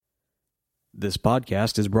This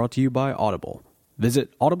podcast is brought to you by Audible.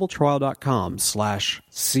 Visit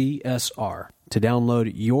audibletrial.com/CSR to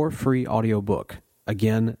download your free audiobook.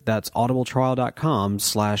 Again, that's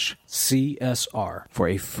audibletrial.com/CSR for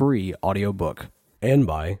a free audiobook. And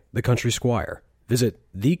by The Country Squire. Visit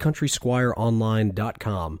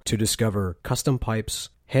thecountrysquireonline.com to discover custom pipes,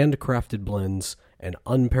 handcrafted blends, and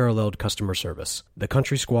unparalleled customer service.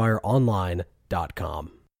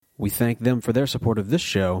 thecountrysquireonline.com. We thank them for their support of this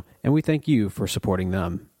show, and we thank you for supporting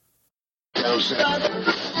them. You're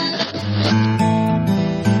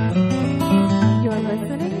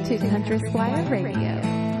listening to Country Squire Radio.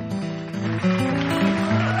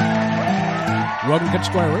 Welcome to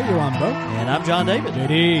Country Squire Radio. I'm Bo. And I'm John David.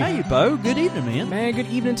 Good Hey, Bo. Good evening, man. Man, good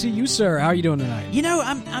evening to you, sir. How are you doing tonight? You know,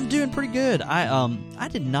 I'm doing pretty good. I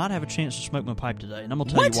did not have a chance to smoke my pipe today, and I'm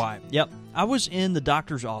going to tell you why. Yep. I was in the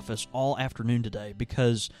doctor's office all afternoon today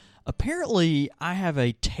because apparently I have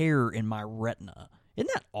a tear in my retina.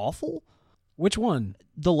 Isn't that awful? Which one?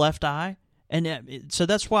 The left eye. And so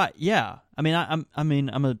that's why, yeah. I mean, I'm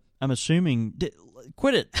assuming...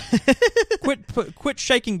 Quit it. Quit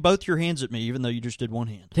shaking both your hands at me, even though you just did one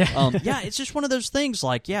hand. Yeah, it's just one of those things.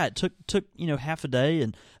 Like, yeah, it took half a day,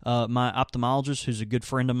 and my ophthalmologist, who's a good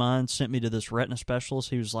friend of mine, sent me to this retina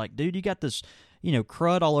specialist. He was like, "Dude, you got this,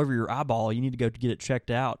 crud all over your eyeball. You need to go to get it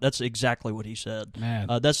checked out." That's exactly what he said. Man,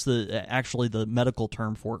 that's actually the medical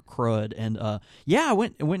term for it, crud. And yeah, I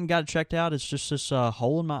went and got it checked out. It's just this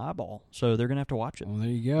hole in my eyeball, so they're gonna have to watch it. Well, there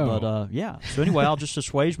you go. But yeah, so anyway, I'll just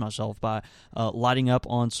assuage myself by lighting up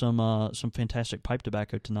on some fantastic pipe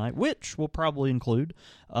tobacco tonight, which will probably include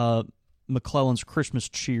McClellan's Christmas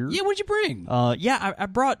Cheer. Yeah, what'd you bring? I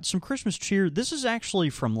brought some Christmas Cheer. This is actually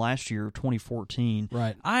from last year, 2014.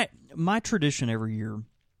 Right. My tradition every year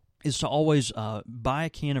is to always buy a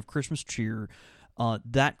can of Christmas Cheer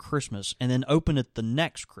that Christmas and then open it the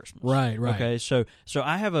next Christmas. Right. Okay, so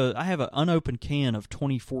I have an unopened can of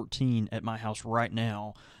 2014 at my house right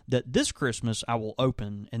now that this Christmas I will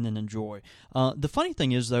open and then enjoy. The funny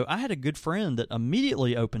thing is, though, I had a good friend that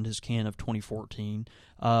immediately opened his can of 2014.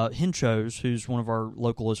 Hinchos, who's one of our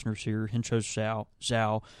local listeners here, Hinchos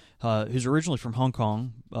Zhao, who's originally from Hong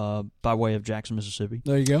Kong by way of Jackson, Mississippi.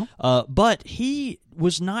 There you go. But he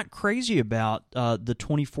was not crazy about the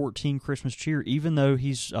 2014 Christmas Cheer, even though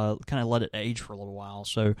he's kind of let it age for a little while.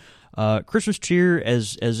 So Christmas Cheer,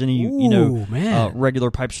 as any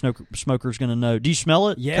regular pipe smoker is going to know. Do you smell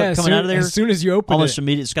it? Yeah, coming out of there as soon as you open almost it,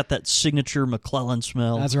 immediately. It's got that signature McClellan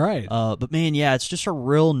smell. That's right. But man, yeah, it's just a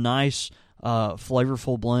real nice,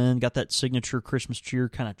 flavorful blend. Got that signature Christmas Cheer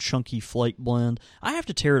kind of chunky flake blend. I have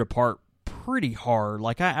to tear it apart pretty hard.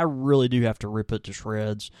 Like I really do have to rip it to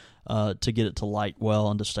shreds to get it to light well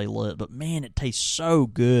and to stay lit. But man, it tastes so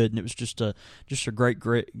good, and it was just a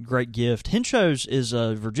great gift. Hinchos is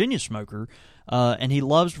a Virginia smoker, and he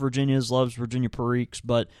loves Virginia Periques,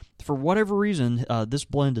 but for whatever reason, this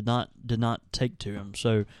blend did not take to him.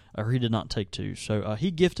 So, or he did not take to. So he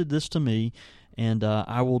gifted this to me. And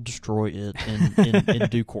I will destroy it in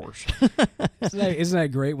due course. Isn't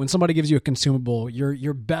that great? When somebody gives you a consumable,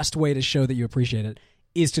 your best way to show that you appreciate it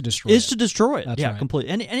is to destroy it. That's right. Completely.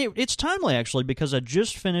 And it's timely, actually, because I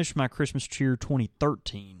just finished my Christmas Cheer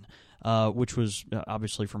 2013, which was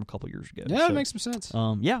obviously from a couple years ago. Yeah, that makes some sense.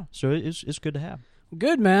 So it's good to have.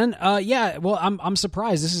 Good, man. Yeah. Well, I'm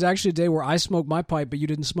surprised. This is actually a day where I smoked my pipe, but you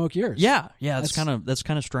didn't smoke yours. Yeah. That's kind of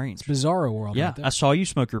strange. It's bizarro world. Yeah, right there. I saw you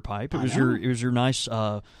smoke your pipe. It was your nice.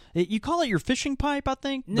 You call it your fishing pipe, I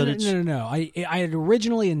think. No. I had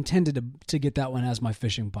originally intended to get that one as my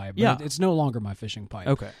fishing pipe. But it's no longer my fishing pipe.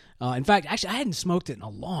 Okay. In fact, actually, I hadn't smoked it in a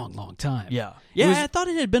long, long time. Yeah. I thought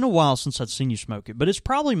it had been a while since I'd seen you smoke it, but it's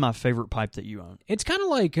probably my favorite pipe that you own. It's kind of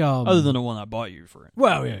like other than the one I bought you for it.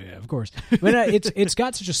 Well, yeah, of course. But it's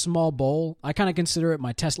got such a small bowl. I kind of consider it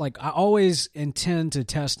my test. Like I always intend to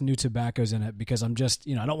test new tobaccos in it because I'm just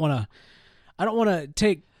I don't want to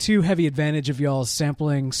take too heavy advantage of y'all's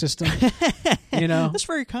sampling system. That's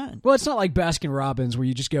very kind. Well, it's not like Baskin Robbins where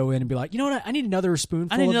you just go in and be like, you know what, I need another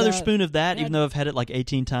spoonful. I need another spoon of that, even though I've had it like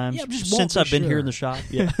 18 times since I've been here in the shop.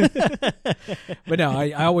 Yeah. But no,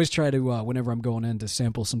 I always try to whenever I'm going in to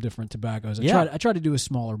sample some different tobaccos. I try to do a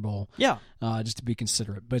smaller bowl. Yeah. Just to be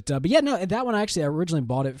considerate. But yeah, no, that one actually I originally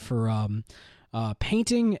bought it for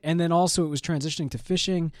painting, and then also it was transitioning to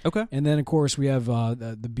fishing. Okay. And then, of course, we have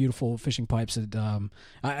the beautiful fishing pipes that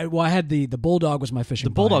I had the Bulldog was my fishing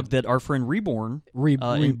pipe. The Bulldog that our friend Reborn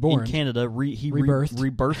in Canada,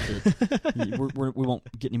 rebirthed it. We won't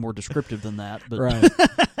get any more descriptive than that. But right.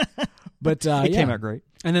 But it came out great.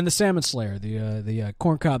 And then the Salmon Slayer, the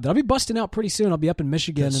corn cob that I'll be busting out pretty soon. I'll be up in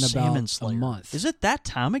Michigan in about a month. Is it that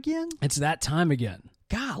time again? It's that time again.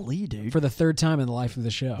 Golly, dude. for the third time in the life of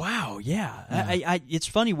the show. Wow, yeah. It's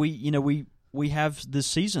funny. We have the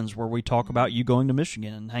seasons where we talk about you going to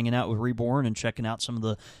Michigan and hanging out with Reborn and checking out some of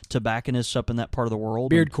the tobacconists up in that part of the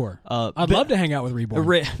world. Beardcore. I'd love to hang out with Reborn.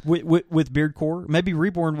 With Beardcore. Maybe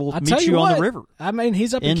Reborn will I'll meet tell you what, on the river. I mean,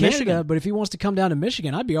 he's up in Canada, Michigan. but if he wants to come down to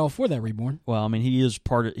Michigan, I'd be all for that, Reborn. Well, I mean, he is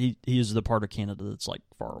the part of Canada that's like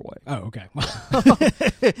far away. Oh, okay.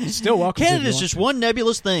 Still welcome. Canada's just one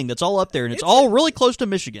nebulous thing that's all up there, and it's all really close to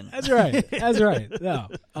Michigan. That's right. That's right. No,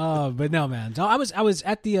 but no, man. So I was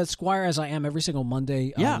at the Squire as I am every single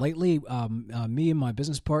Monday. Lately, me and my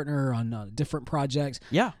business partner on different projects.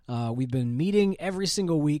 Yeah. We've been meeting every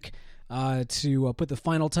single week to put the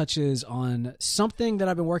final touches on something that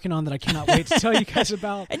I've been working on that I cannot wait to tell you guys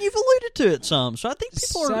about. And you've alluded to it some, so I think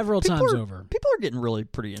people several times over. People are getting really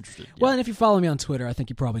pretty interested. Yeah. Well, and if you follow me on Twitter, I think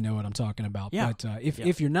you probably know what I'm talking about. Yeah. But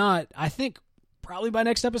if you're not, I think probably by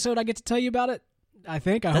next episode I get to tell you about it. I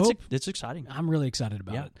hope. It's exciting. I'm really excited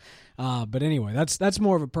about it. But anyway, that's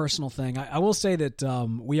more of a personal thing. I will say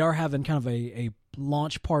that we are having kind of a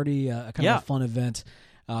launch party, a kind of a fun event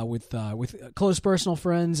with close personal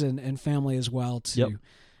friends and family as well to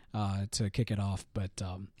kick it off. But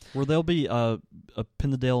where there'll be a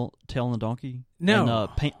pin the tail on the donkey? No.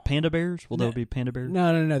 And, panda bears? Will there be panda bears?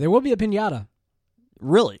 No. There will be a piñata.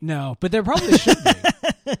 Really? No, but there probably should be.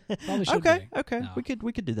 Okay. No.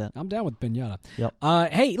 We could do that. I'm down with piñata. Yep.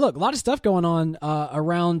 Hey, look, a lot of stuff going on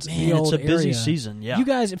around the old it's a busy area. season. Yeah. You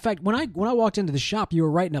guys, in fact, when I walked into the shop, you were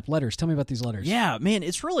writing up letters. Tell me about these letters. Yeah, man,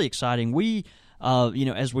 it's really exciting. We,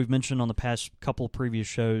 as we've mentioned on the past couple of previous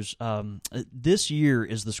shows, this year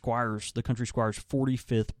is the Country Squire's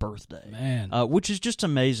 45th birthday. Man, which is just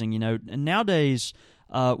amazing. And nowadays,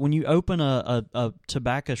 when you open a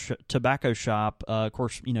tobacco shop, of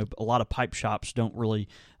course, a lot of pipe shops don't really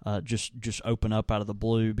just open up out of the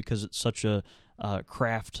blue because it's such a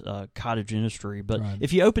craft cottage industry. But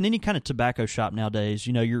if you open any kind of tobacco shop nowadays,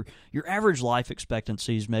 your average life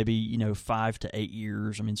expectancy is maybe 5 to 8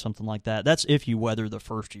 years. I mean, something like that. That's if you weather the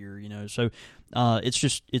first year. So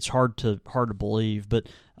it's hard to believe. But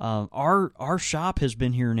our shop has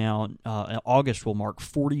been here now. August will mark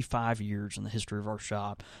 45 years in the history of our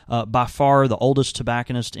shop. By far the oldest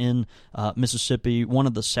tobacconist in Mississippi. One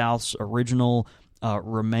of the South's original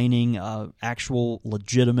remaining actual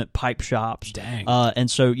legitimate pipe shops. Dang.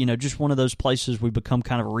 And so, just one of those places we've become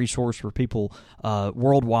kind of a resource for people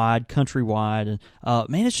worldwide, countrywide. And,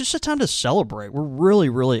 man, it's just a time to celebrate. We're really,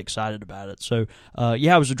 really excited about it. So,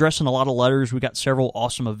 I was addressing a lot of letters. We got several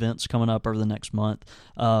awesome events coming up over the next month.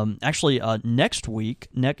 Actually, next week,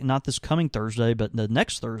 not this coming Thursday, but the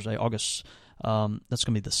next Thursday, August, that's going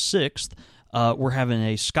to be the 6th, we're having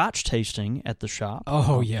a Scotch tasting at the shop.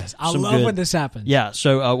 Oh yes, I love when this happens. Yeah,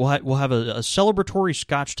 so we'll have a celebratory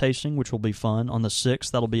Scotch tasting, which will be fun on the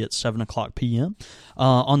 6th. That'll be at 7:00 p.m.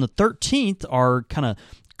 On the 13th, our kind of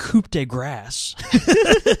coup de grace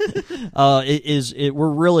we're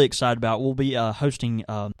really excited about. We'll be hosting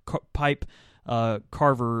pipe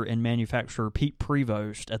carver and manufacturer Pete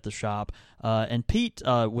Prevost at the shop. And Pete,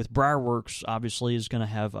 with Briarworks, obviously, is going to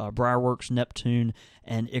have Briarworks, Neptune,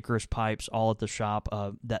 and Icarus pipes all at the shop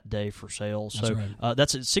that day for sale. So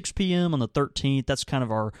that's at 6 p.m. on the 13th. That's kind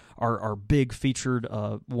of our big featured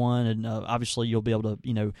one. And obviously, you'll be able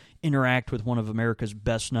to interact with one of America's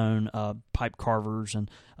best-known pipe carvers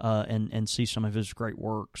and see some of his great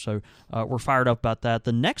work. So we're fired up about that.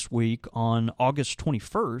 The next week, on August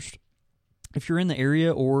 21st, if you're in the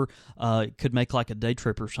area or could make like a day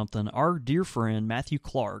trip or something, our dear friend Matthew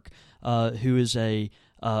Clark, who is a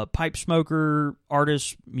pipe smoker,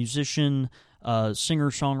 artist, musician,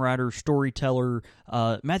 singer, songwriter, storyteller.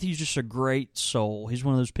 Matthew's just a great soul. He's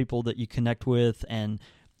one of those people that you connect with, and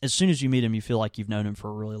as soon as you meet him, you feel like you've known him for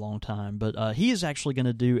a really long time. But he is actually going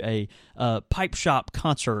to do a pipe shop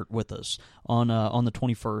concert with us on the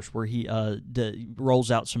 21st, where he rolls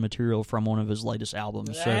out some material from one of his latest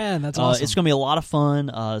albums. Man, that's awesome. It's going to be a lot of fun.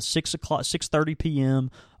 6:30 p.m.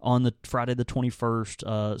 on the Friday the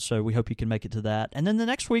 21st. So we hope you can make it to that. And then the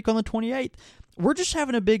next week on the 28th, we're just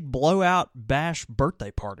having a big blowout bash birthday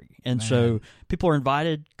party, and so people are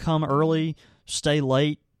invited. Come early, stay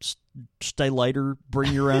late. Stay later.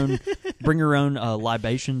 Bring your own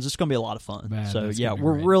libations. It's going to be a lot of fun. Man, so yeah,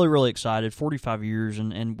 we're really, really excited. 45 years,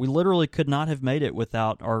 and we literally could not have made it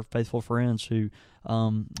without our faithful friends who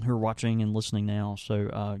who are watching and listening now.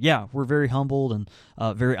 So, yeah, we're very humbled and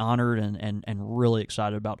very honored and really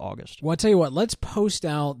excited about August. Well, I tell you what, let's post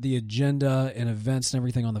out the agenda and events and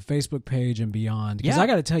everything on the Facebook page and beyond. Because I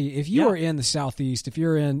got to tell you, if you are in the Southeast, if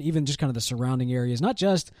you're in even just kind of the surrounding areas, not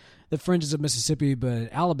just the fringes of Mississippi, but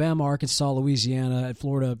Alabama, Arkansas, Louisiana,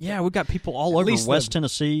 Florida. Yeah, we've got people all over West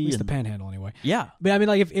Tennessee. At least the Panhandle, anyway. Yeah. But I mean,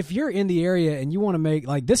 like, if you're in the area and you want to make,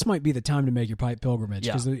 like, this might be the time to make your pipe pilgrimage,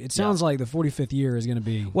 because it sounds like the 45th year is going to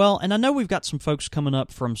be. Well, and I know we've got some folks coming up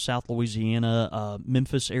from South Louisiana,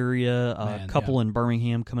 Memphis area, a couple in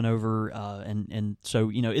Birmingham coming over, and so,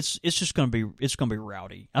 you know, it's just going to be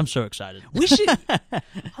rowdy. I'm so excited. We should. I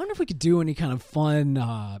wonder if we could do any kind of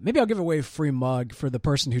fun. Maybe I'll give away a free mug for the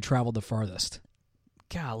person who traveled the farthest.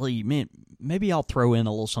 Golly, man, maybe I'll throw in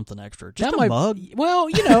a little something extra. Just that a mug. Well,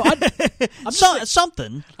 you know, I'm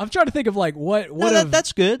something. I'm trying to think of like what.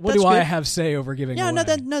 That's good. What that's do good. I have say over giving? Yeah, away?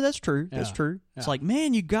 that's true. Yeah. That's true. Yeah. It's like,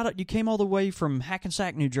 man, you got it. You came all the way from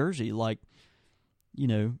Hackensack, New Jersey. Like, you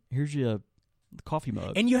know, here's your coffee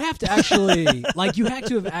mug. And you have to actually, like, you have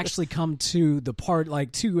to have actually come to the part,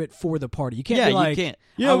 like, to it for the party. You can't be like, you can't.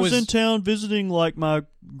 Yeah, I was in town visiting, like, my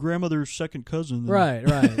grandmother's second cousin. Right.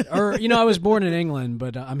 Or, you know, I was born in England,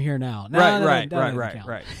 but I'm here now. Right.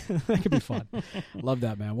 That could be fun. Love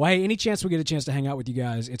that, man. Well, hey, any chance we get a chance to hang out with you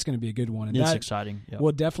guys, it's going to be a good one. And it's exciting. Yep.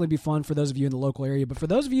 Will definitely be fun for those of you in the local area. But for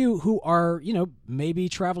those of you who are, you know, maybe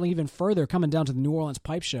traveling even further, coming down to the New Orleans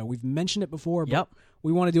Pipe Show, we've mentioned it before, but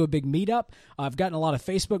we want to do a big meetup. I've gotten a lot of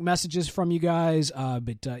Facebook messages from you guys,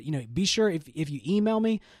 but you know, be sure if you email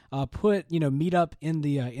me, put, you know, meetup in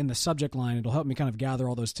the subject line. It'll help me kind of gather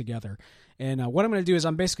all those together. And what I'm going to do is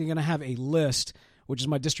I'm basically going to have a list, which is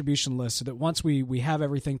my distribution list, so that once we have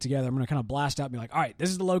everything together, I'm going to kind of blast out and be like, all right, this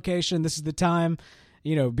is the location, this is the time,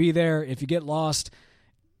 you know, be there. If you get lost,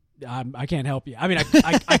 I can't help you. I mean,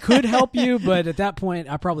 I could help you, but at that point,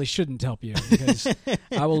 I probably shouldn't help you because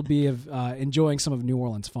I will be enjoying some of New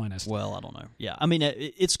Orleans' finest. Well, I don't know. Yeah, I mean,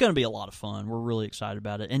 it's going to be a lot of fun. We're really excited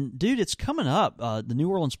about it. And, dude, it's coming up. The New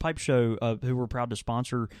Orleans Pipe Show, who we're proud to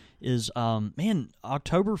sponsor, is,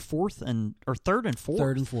 October 3rd and 4th.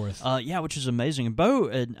 3rd and 4th. Yeah, which is amazing. And Bo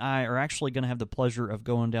and I are actually going to have the pleasure of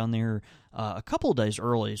going down there a couple of days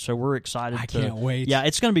early, so we're excited. I can't wait. Yeah,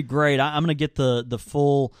 it's going to be great. I'm going to get the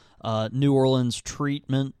full New Orleans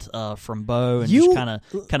treatment from Bo and just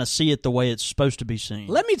kind of see it the way it's supposed to be seen.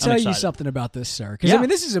 Let me tell you something about this, sir, because I mean,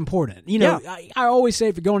 this is important. You know, I always say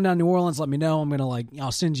if you're going down to New Orleans, let me know. I'm going to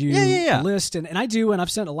I'll send you a list, and I do, and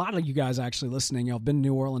I've sent a lot of you guys actually listening. Y'all been to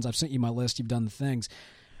New Orleans. I've sent you my list. You've done the things,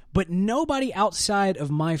 but nobody outside of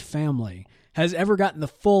my family has ever gotten the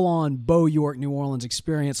full-on Bo York New Orleans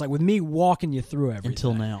experience, like with me walking you through everything.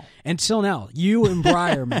 Until now. You and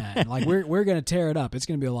Briar, man. Like, we're going to tear it up. It's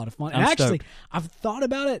going to be a lot of fun. And actually, I've thought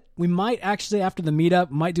about it. We might actually, after the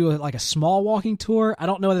meetup, do a small walking tour. I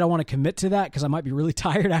don't know that I want to commit to that because I might be really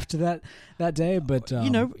tired after that day. But you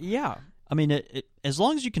know, yeah. I mean, as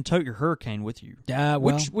long as you can tote your hurricane with you,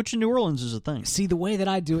 which in New Orleans is a thing. See, the way that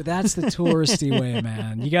I do it, that's the touristy way,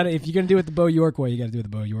 man. You got if you're gonna do it the Bo York way, you got to do it the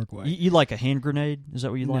Bo York way. You like a hand grenade? Is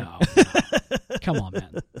that what you like? No. Come on,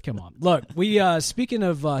 man. Come on. Look, we speaking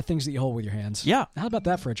of things that you hold with your hands. Yeah. How about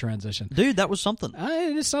that for a transition, dude? That was something.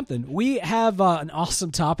 It is something. We have an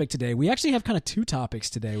awesome topic today. We actually have kind of two topics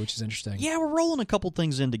today, which is interesting. Yeah, we're rolling a couple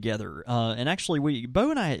things in together, and actually,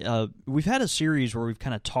 Bo and I, we've had a series where we've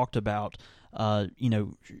kind of talked about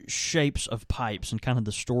shapes of pipes and kind of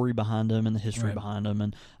the story behind them and the history behind them.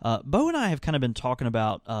 And Bo and I have kind of been talking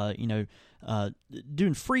about,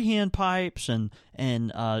 doing freehand pipes and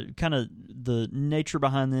kind of the nature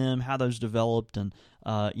behind them, how those developed, and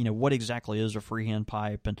what exactly is a freehand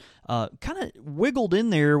pipe. And kind of wiggled in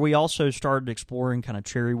there, we also started exploring kind of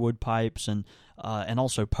cherry wood pipes and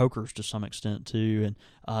also pokers to some extent too.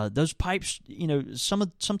 And those pipes,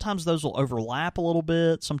 sometimes those will overlap a little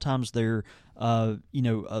bit. Sometimes they're kind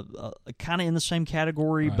of in the same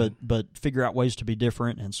category, but figure out ways to be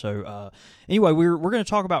different. And so anyway, we're going to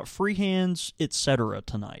talk about freehands, etc.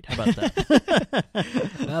 tonight. How about that?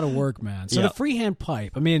 That'll work, man. So the freehand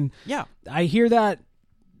pipe. I mean, I hear that.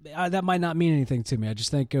 That might not mean anything to me. I just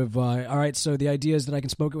think of, all right, so the idea is that I can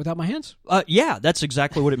smoke it without my hands? Yeah, that's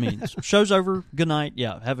exactly what it means. Show's over. Good night.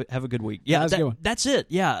 Yeah, have a good week. Yeah, that's it.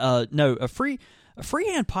 Yeah, no, a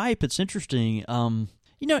freehand pipe, it's interesting. And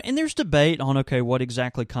there's debate on, okay, what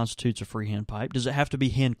exactly constitutes a freehand pipe? Does it have to be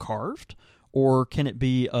hand-carved, or can it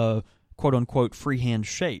be a quote-unquote freehand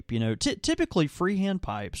shape? Typically freehand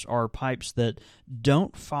pipes are pipes that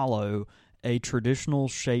don't follow a traditional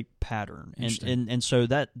shape pattern, and so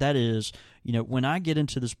that is, when I get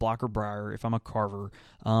into this blocker briar, if I'm a carver,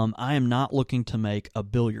 I am not looking to make a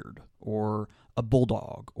billiard or a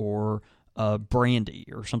Bulldog or a Brandy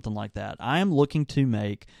or something like that. I am looking to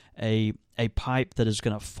make a pipe that is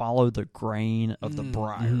going to follow the grain of the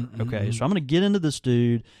briar. Okay, so I'm going to get into this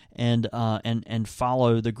dude and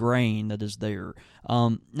follow the grain that is there.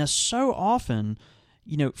 Now, so often,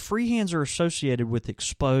 freehands are associated with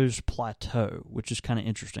exposed plateau, which is kind of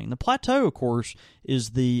interesting. The plateau, of course, is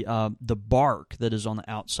the bark that is on the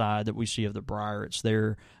outside that we see of the briar. It's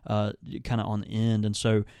there kind of on the end. And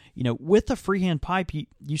so, with a freehand pipe,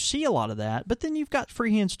 you see a lot of that. But then you've got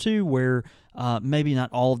freehands, too, where maybe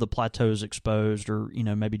not all of the plateau is exposed or,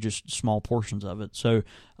 maybe just small portions of it. So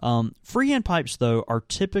freehand pipes, though, are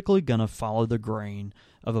typically going to follow the grain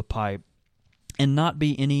of a pipe and not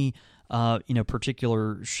be any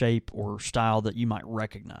particular shape or style that you might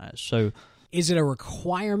recognize. So, is it a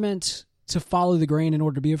requirement to follow the grain in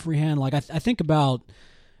order to be a freehand? Like I think about.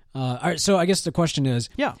 All right, so I guess the question is: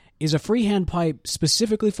 is a freehand pipe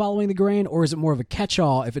specifically following the grain, or is it more of a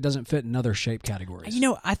catch-all if it doesn't fit in other shape categories?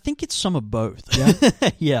 I think it's some of both.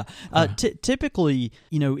 Yeah, yeah. Typically,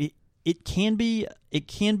 it can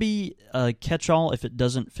be a catch-all if it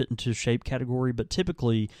doesn't fit into a shape category, but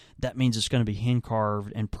typically that means it's going to be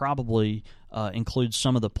hand-carved and probably includes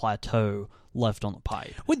some of the plateau left on the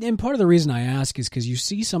pipe. And part of the reason I ask is because you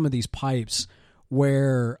see some of these pipes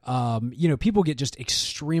where people get just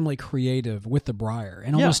extremely creative with the briar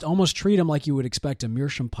and almost treat them like you would expect a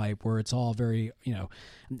meerschaum pipe, where it's all very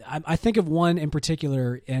I think of one in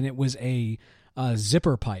particular, and it was a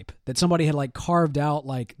zipper pipe that somebody had like carved out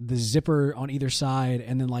like the zipper on either side,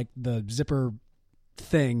 and then like the zipper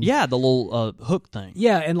thing. Yeah, the little hook thing.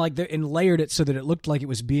 Yeah, and like and layered it so that it looked like it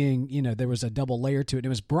was being, there was a double layer to it. And it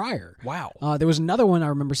was briar. Wow. There was another one I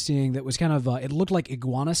remember seeing that was kind of it looked like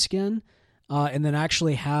iguana skin. And then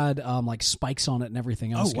actually had like spikes on it and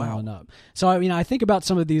everything else going up. So I think about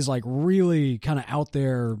some of these like really kind of out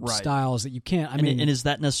there styles that you can't. And is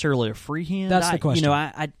that necessarily a freehand? That's the question.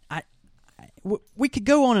 We could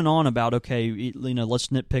go on and on about let's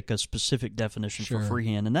nitpick a specific definition for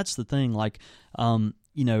freehand, and that's the thing. Like,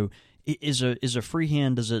 is a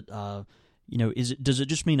freehand? Does it does it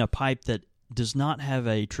just mean a pipe that does not have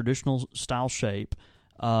a traditional style shape?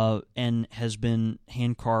 And has been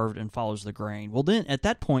hand-carved and follows the grain. Well, then, at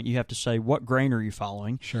that point, you have to say, what grain are you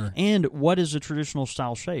following? Sure. And what is a traditional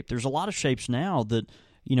style shape? There's a lot of shapes now that,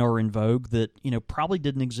 are in vogue that, probably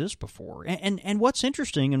didn't exist before. And what's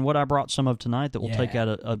interesting, and what I brought some of tonight that we'll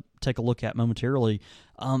take a look at momentarily,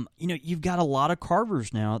 you've got a lot of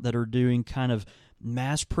carvers now that are doing kind of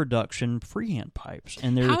mass production freehand pipes,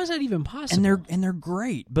 and they're, how is that even possible? And they're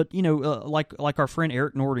great, but like our friend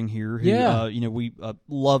Eric Nording here, who we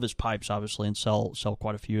love his pipes obviously and sell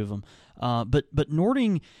quite a few of them. But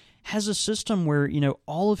Nording has a system where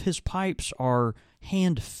all of his pipes are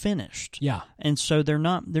hand finished. Yeah, and so they're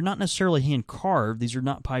not necessarily hand carved. These are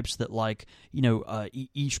not pipes that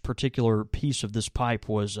each particular piece of this pipe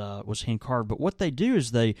was hand carved. But what they do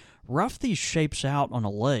is they rough these shapes out on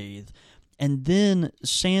a lathe, and then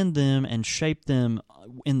sand them and shape them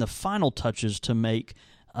in the final touches to make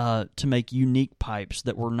unique pipes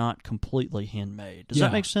that were not completely handmade. Does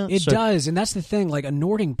that make sense? It does, and that's the thing. Like a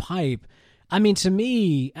Nording pipe, to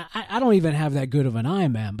me, I don't even have that good of an eye,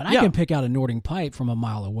 man, but I can pick out a Nording pipe from a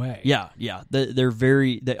mile away. Yeah.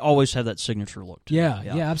 They always have that signature look to them.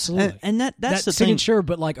 Yeah, absolutely. And that's the signature,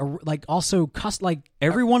 thing. but also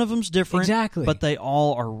every one of them's different. Exactly. But they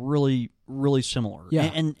all are really, really similar.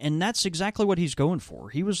 Yeah. And that's exactly what he's going for.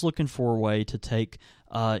 He was looking for a way to take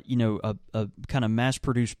a kind of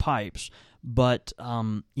mass-produced pipes, but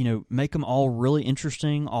make them all really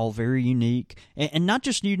interesting, all very unique, and not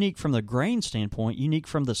just unique from the grain standpoint, unique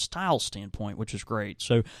from the style standpoint, which is great.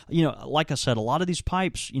 So like I said, a lot of these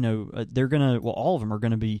pipes, all of them are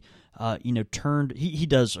gonna be turned. He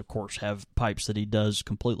does, of course, have pipes that he does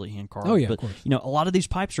completely hand carved. Oh yeah, but of course. a lot of these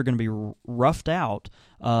pipes are going to be roughed out,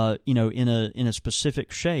 in a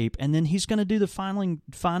specific shape, and then he's going to do the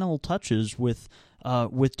final touches with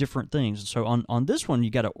different things. And so on this one, you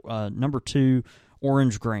got a number 2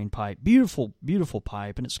 orange grain pipe, beautiful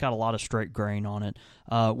pipe, and it's got a lot of straight grain on it,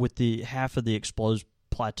 with the half of the exposed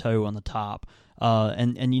plateau on the top.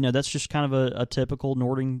 And that's just kind of a typical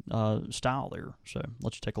Nording style there. So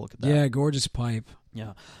let's take a look at that. Yeah, gorgeous pipe.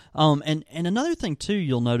 Yeah. And another thing too,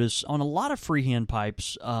 you'll notice on a lot of freehand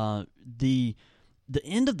pipes, the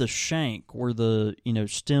end of the shank where the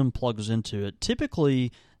stem plugs into it,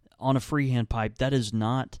 typically on a freehand pipe, that is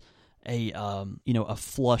not a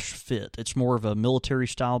flush fit. It's more of a military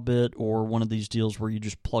style bit or one of these deals where you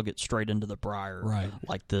just plug it straight into the briar, Right.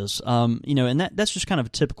 like this. And that's just kind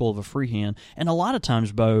of typical of a freehand. And a lot of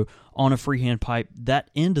times, Bo, on a freehand pipe, that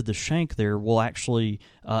end of the shank there will actually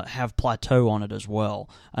have plateau on it as well.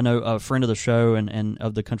 I know a friend of the show and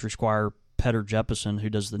of the Country Squire, Petter Jeppesen, who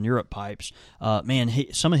does the Nerup pipes,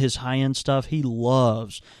 some of his high-end stuff, he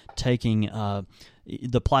loves taking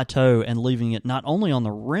the plateau and leaving it not only on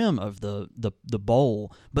the rim of the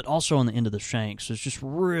bowl, but also on the end of the shank. So it's just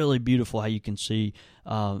really beautiful how you can see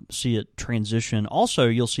it transition. Also,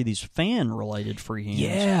 you'll see these fan-related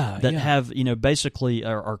freehands that have, basically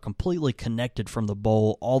are completely connected from the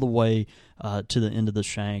bowl all the way to the end of the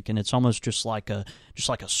shank, and it's almost just like a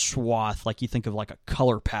swath, like you think of like a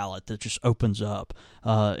color palette that just opens up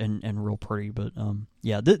and real pretty. But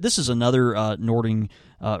this is another Nording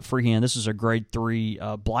freehand. This is a grade 3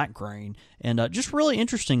 black grain, and just really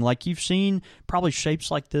interesting. Like you've seen probably shapes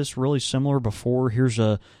like this really similar before. Here's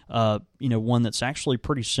a one that's actually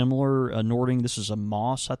pretty similar. Nording. This is a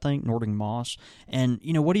moss, I think, Nording moss. And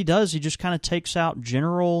what he does, he just kind of takes out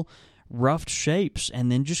general roughed shapes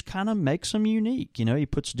and then just kind of makes them unique. He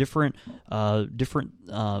puts different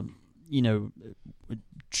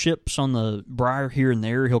chips on the briar here and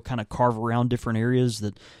there. He'll kind of carve around different areas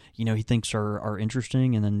that he thinks are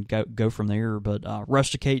interesting, and then go from there. But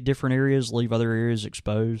rusticate different areas, leave other areas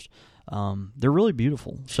exposed. They're really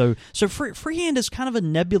beautiful. So freehand is kind of a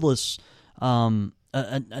nebulous.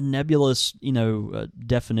 A nebulous,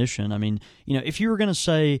 definition. I mean, if you were going to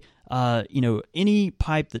say, any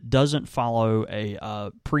pipe that doesn't follow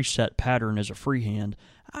a preset pattern is a freehand,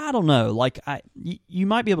 I don't know. Like, you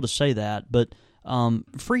might be able to say that, but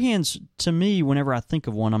freehands, to me, whenever I think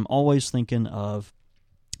of one, I'm always thinking of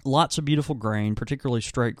lots of beautiful grain, particularly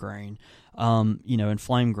straight grain, and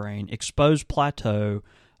flame grain, exposed plateau,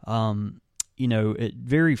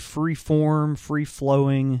 very free form, free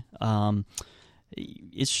flowing.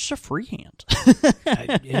 It's just a freehand.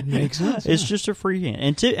 It makes sense. It's just a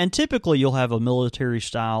freehand, and typically you'll have a military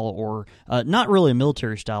style, or not really a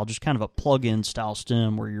military style, just kind of a plug-in style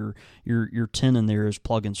stem where your tin in there is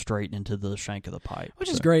plugging straight into the shank of the pipe, which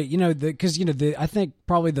is great. Because I think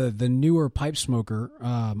probably the newer pipe smoker,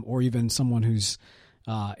 or even someone who's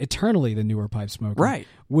eternally the newer pipe smoker, right,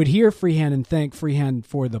 would hear freehand and think freehand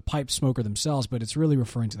for the pipe smoker themselves, but it's really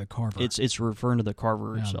referring to the carver. It's referring to the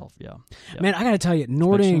carver itself. Yeah. Man, I got to tell you,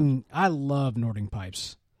 Nording. I love Nording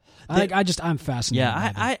pipes. I'm fascinated.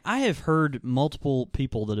 Yeah, I have heard multiple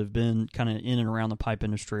people that have been kind of in and around the pipe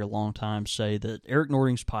industry a long time say that Eric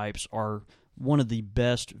Nording's pipes are one of the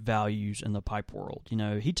best values in the pipe world.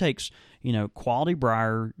 He takes quality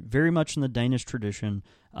briar, very much in the Danish tradition,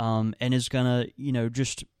 and is gonna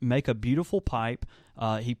just make a beautiful pipe.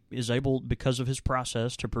 He is able, because of his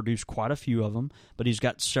process, to produce quite a few of them, but he's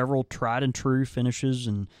got several tried and true finishes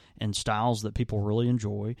and styles that people really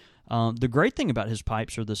enjoy. The great thing about his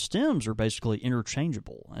pipes are the stems are basically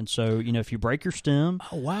interchangeable, and so if you break your stem,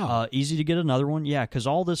 oh wow, easy to get another one. Yeah, because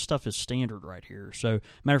all this stuff is standard right here. So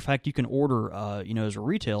matter of fact, you can order, as a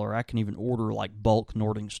retailer, I can even order like bulk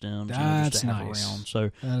Nording stems. That's just to have nice. Around.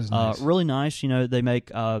 So that is nice. Really nice. They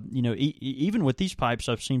make even with these pipes,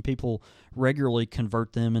 I've seen people regularly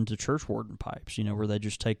convert them into churchwarden pipes. Where they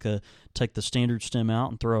just take the standard stem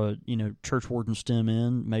out and throw a churchwarden stem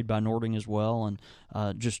in, made by Nording as well,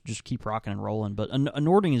 and just keep rocking and rolling. But a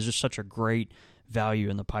Nording is just such a great value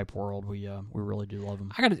in the pipe world. We really do love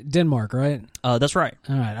them. I got Denmark, right? That's right.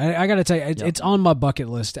 All right. I got to tell you, it's on my bucket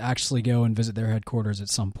list to actually go and visit their headquarters at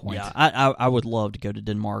some point. Yeah, I would love to go to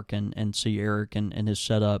Denmark and see Eric and his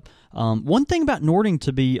setup. One thing about Nording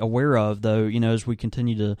to be aware of, though, as we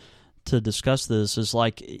continue to discuss this, is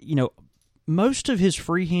like, most of his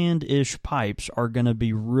freehand-ish pipes are going to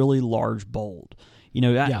be really large bowled.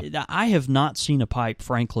 I have not seen a pipe,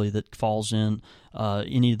 frankly, that falls in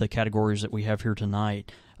any of the categories that we have here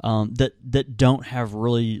tonight that don't have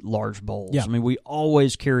really large bowls. Yeah. I mean, we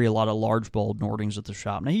always carry a lot of large bowled Nordings at the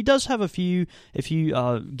shop. Now, he does have a few, if you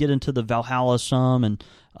get into the Valhalla some, and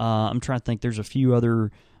I'm trying to think, there's a few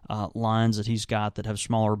other lines that he's got that have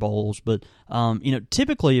smaller bowls. But,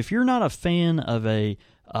 typically, if you're not a fan of a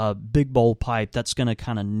big bowl pipe, that's going to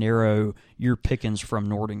kind of narrow your pickings from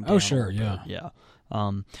Nording down. Oh, sure, yeah.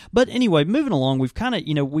 But anyway, moving along, we've kind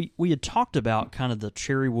of, we had talked about kind of the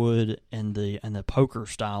cherry wood and the poker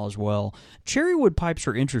style as well. Cherry wood pipes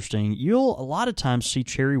are interesting. You'll a lot of times see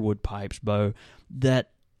cherry wood pipes, Bo,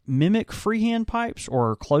 that mimic freehand pipes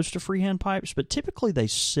or are close to freehand pipes, but typically they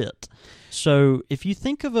sit. So if you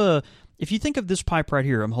think of if you think of this pipe right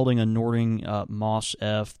here, I'm holding a Nording Moss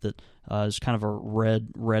F that is kind of a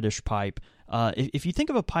reddish pipe. If you think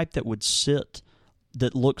of a pipe that would sit,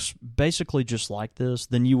 that looks basically just like this,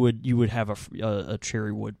 then you would have a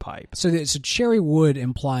cherry wood pipe. So cherry wood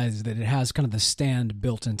implies that it has kind of the stand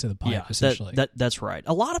built into the pipe, essentially. That's right.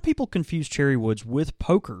 A lot of people confuse cherry woods with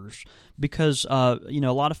pokers because a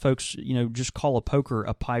lot of folks just call a poker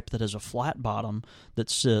a pipe that has a flat bottom that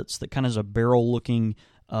sits, that kind of has a barrel looking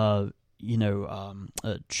a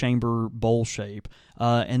chamber bowl shape,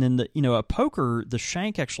 and then a poker, the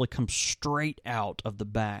shank actually comes straight out of the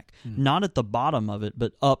back, not at the bottom of it,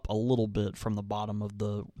 but up a little bit from the bottom of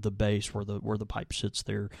the base where the pipe sits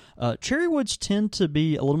there. Cherry woods tend to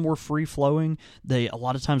be a little more free flowing. They a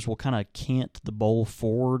lot of times will kind of cant the bowl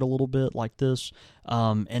forward a little bit like this,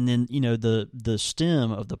 and then the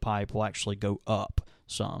stem of the pipe will actually go up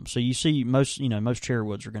some. So you see most cherry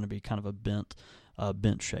woods are going to be kind of a bent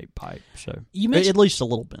shaped pipe, so at least a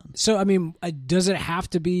little bent. So, I mean, does it have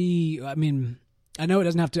to be? I mean, I know it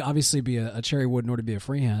doesn't have to obviously be a cherry wood in order to be a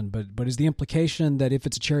freehand, but is the implication that if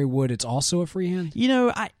it's a cherry wood, it's also a freehand?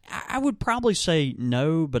 I would probably say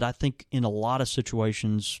no, but I think in a lot of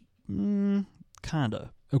situations, kind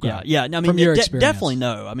of. Okay. Yeah. I mean, from your experience, definitely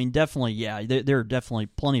no. I mean, definitely, yeah. There are definitely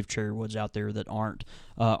plenty of cherry woods out there that aren't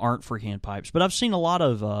freehand pipes, but I've seen a lot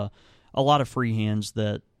of freehands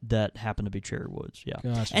that happen to be cherry woods, yeah.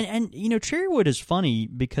 Gotcha. And cherry wood is funny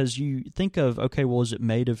because you think of, okay, well, is it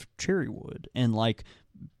made of cherry wood? And like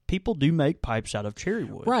people do make pipes out of cherry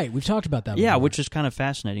wood, right? We've talked about that. Yeah, before. which is kind of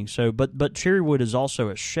fascinating. So, but cherry wood is also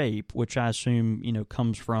a shape, which I assume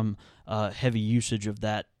comes from heavy usage of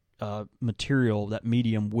that material, that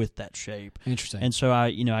medium with that shape. Interesting. And so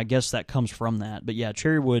I guess that comes from that. But yeah,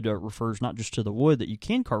 cherry wood refers not just to the wood that you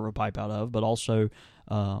can carve a pipe out of, but also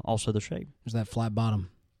the shape. There's that flat bottom.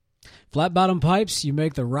 Flat bottom pipes, you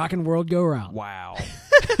make the rockin' world go round. Wow.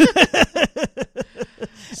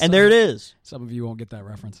 And there it is. Some of you won't get that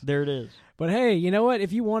reference. There it is. But hey, you know what?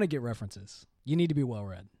 If you want to get references, you need to be well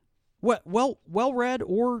read. Well read,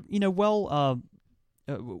 or well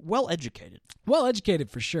educated. Well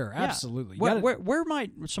educated for sure. Yeah. Absolutely. Where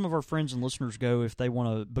might some of our friends and listeners go if they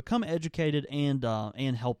want to become educated and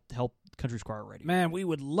help Country Squire Radio? Man, we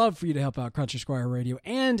would love for you to help out Country Squire Radio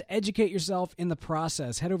and educate yourself in the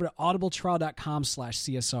process. Head over to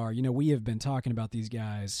audibletrial.com/CSR. We have been talking about these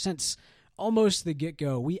guys since almost the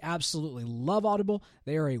get-go. We absolutely love Audible.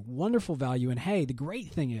 They are a wonderful value. And hey, the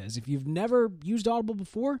great thing is, if you've never used Audible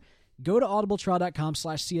before, go to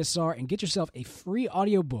audibletrial.com/CSR and get yourself a free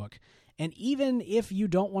audiobook. And even if you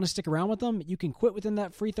don't want to stick around with them, you can quit within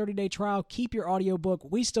that free 30-day trial, keep your audiobook.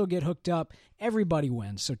 We still get hooked up. Everybody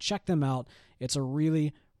wins. So check them out. It's a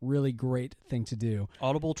really, really great thing to do.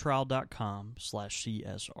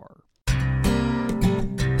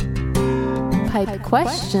 audibletrial.com/CSR. Pipe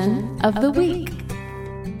question of the week.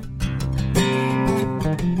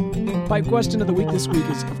 Pipe question of the week this week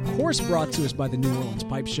is, of course, brought to us by the New Orleans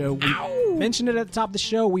Pipe Show. We mentioned it at the top of the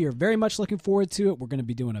show. We are very much looking forward to it. We're going to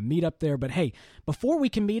be doing a meetup there. But hey, before we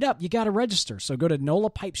can meet up, you got to register. So go to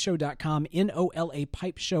NOLAPipeshow.com,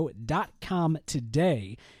 NOLAPipeshow.com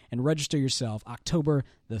today and register yourself. October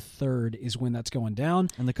the 3rd is when that's going down.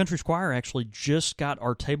 And the Country Squire actually just got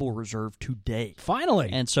our table reserved today. Finally.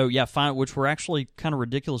 And so, yeah, which we're actually kind of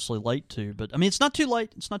ridiculously late to. But, I mean, it's not too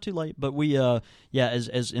late. But we,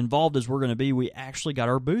 as involved as we're going to be, we actually got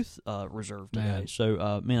our booth reserved today. Man. So,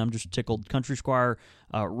 I'm just tickled. Country Squire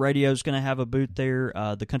Radio is going to have a booth there.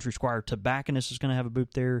 The Country Squire Tobacconist is going to have a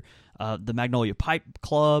booth there. The Magnolia Pipe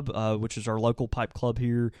Club, which is our local pipe club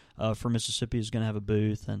here for Mississippi, is going to have a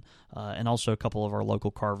booth, and also a couple of our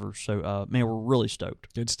local carvers. So, man, we're really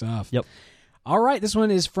stoked. Good stuff. Yep. All right, this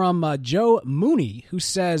one is from Joe Mooney, who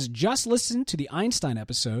says, just listen to the Einstein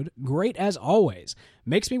episode. Great as always.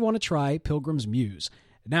 Makes me want to try Pilgrim's Muse.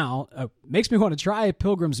 Now, makes me want to try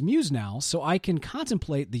Pilgrim's Muse now so I can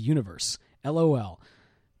contemplate the universe. LOL.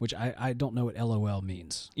 Which I don't know what LOL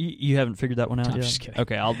means. You haven't figured that one out yet? I'm just kidding.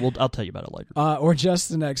 Okay, I'll tell you about it later. Or just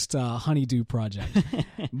the next honeydew project.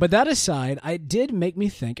 But that aside, it did make me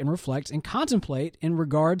think and reflect and contemplate in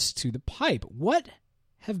regards to the pipe. What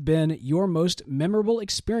have been your most memorable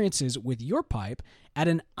experiences with your pipe at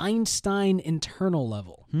an Einstein internal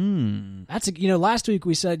level? That's last week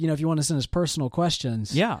we said, if you want to send us personal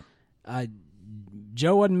questions. Yeah.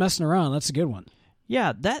 Joe wasn't messing around. That's a good one.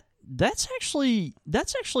 Yeah, that's actually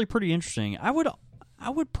pretty interesting. I would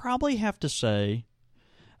probably have to say,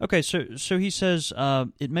 okay, so he says,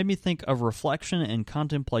 it made me think of reflection and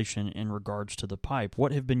contemplation in regards to the pipe.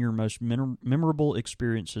 What have been your most memorable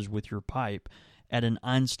experiences with your pipe at an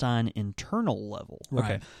Einstein internal level.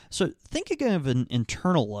 Right. Okay. So think again of an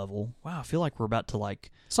internal level. Wow, I feel like we're about to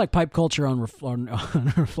like... It's like pipe culture on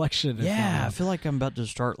reflection. Yeah, I feel like I'm about to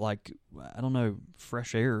start like, I don't know,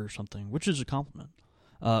 fresh air or something, which is a compliment.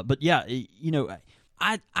 But yeah, you know,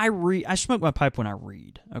 I smoke my pipe when I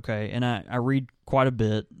read, okay? And I read quite a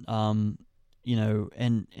bit, you know,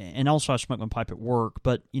 and also I smoke my pipe at work.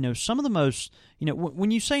 But, you know, some of the most, you know,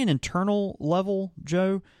 when you say an internal level,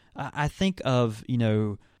 Joe, I think of, you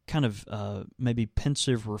know, kind of maybe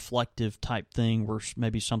pensive, reflective type thing where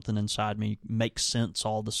maybe something inside me makes sense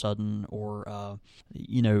all of a sudden or,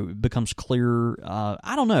 you know, becomes clearer.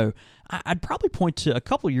 I don't know. I'd probably point to a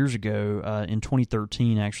couple years ago in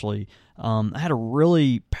 2013, actually. I had a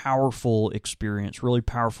really powerful experience, really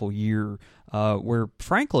powerful year where,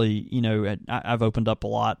 frankly, you know, I've opened up a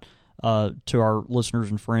lot to our listeners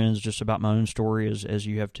and friends just about my own story as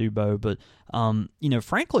you have too, Bo. But, you know,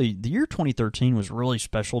 frankly, the year 2013 was really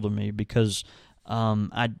special to me because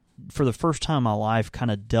I, for the first time in my life,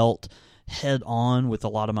 kind of dealt head on with a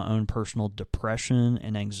lot of my own personal depression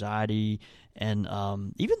and anxiety and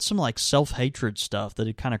even some like self-hatred stuff that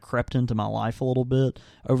had kind of crept into my life a little bit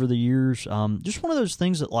over the years. Just one of those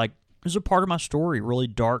things that like is a part of my story, really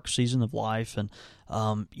dark season of life, and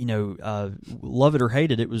you know, love it or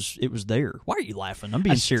hate it, it was there. Why are you laughing? I'm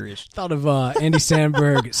being serious. Thought of Andy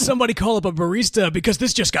Samberg. Somebody call up a barista because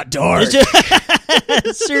this just got dark.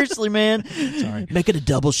 Seriously, man. Sorry. Make it a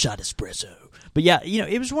double shot espresso. But yeah, you know,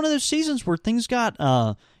 it was one of those seasons where things got,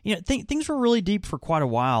 you know, things were really deep for quite a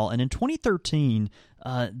while. And in 2013,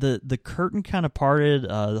 the curtain kind of parted.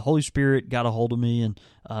 The Holy Spirit got a hold of me, and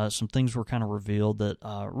some things were kind of revealed that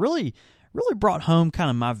really brought home kind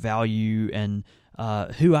of my value and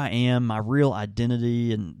who I am, my real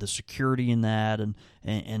identity, and the security in that,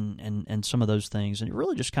 and some of those things. And it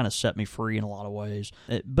really just kind of set me free in a lot of ways.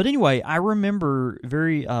 But anyway, I remember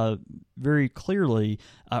very clearly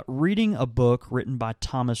reading a book written by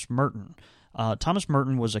Thomas Merton. Thomas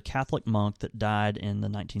Merton was a Catholic monk that died in the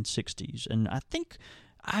 1960s, and I think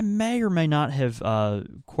I may or may not have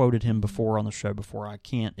quoted him before on the show before. I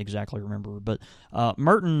can't exactly remember, but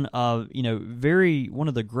Merton, you know, one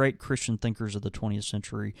of the great Christian thinkers of the 20th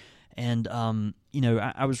century, and you know,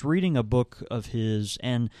 I was reading a book of his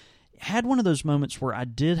and had one of those moments where I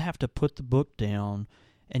did have to put the book down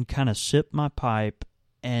and kind of sip my pipe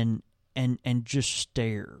and just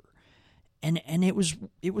stare. And it was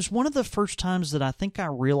one of the first times that I think I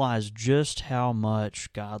realized just how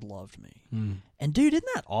much God loved me. Mm. And dude, isn't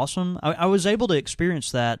that awesome? I was able to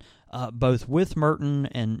experience that both with Merton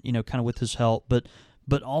and, you know, kind of with his help,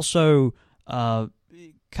 but also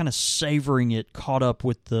kind of savoring it, caught up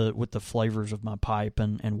with the flavors of my pipe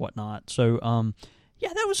and whatnot. So yeah,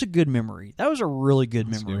 that was a good memory. That was a really good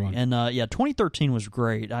memory. And yeah, 2013 was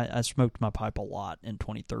great. I smoked my pipe a lot in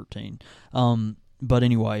 2013. But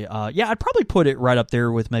anyway, yeah, I'd probably put it right up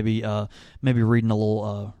there with maybe reading a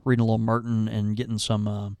little Merton and getting some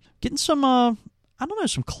I don't know,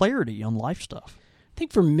 some clarity on life stuff. I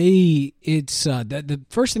think for me, it's the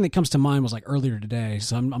first thing that comes to mind was like earlier today.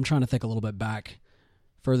 So I'm trying to think a little bit back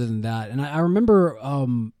further than that, and I remember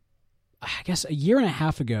I guess a year and a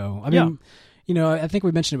half ago. I mean, you know, I think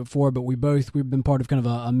we mentioned it before, but we've been part of kind of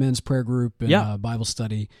a men's prayer group and a Bible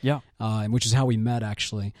study, which is how we met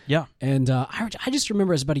actually. Yeah, and I just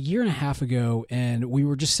remember it was about a year and a half ago, and we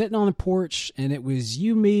were just sitting on the porch, and it was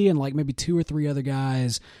you, me, and like maybe 2 or 3 other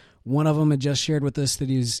guys. One of them had just shared with us that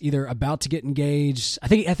he was either about to get engaged. I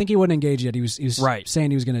think he wasn't engaged yet. He was right.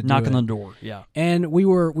 Saying he was going to knocking on the door. Yeah, and we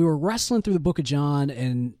were wrestling through the Book of John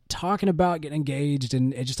and talking about getting engaged,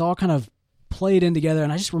 and it just all kind of played in together.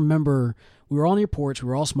 And I just remember we were on your porch. We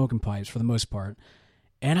were all smoking pipes for the most part,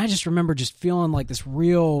 and I just remember just feeling like this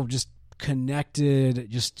real, just connected,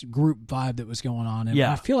 just group vibe that was going on. And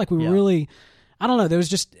I feel like we really, I don't know. There's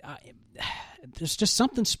just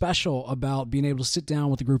something special about being able to sit down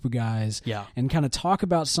with a group of guys and kind of talk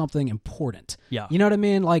about something important. Yeah. You know what I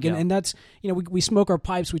mean? Like, and that's, you know, we smoke our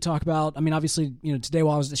pipes. We talk about, I mean, obviously, you know, today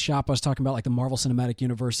while I was at the shop, I was talking about like the Marvel Cinematic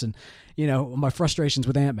Universe and, you know, my frustrations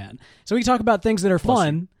with Ant-Man. So we talk about things that are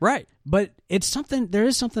fun. Right. But there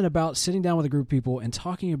is something about sitting down with a group of people and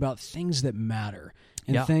talking about things that matter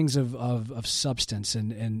and things of substance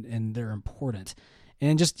and they're important.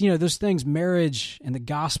 And just, you know, those things, marriage and the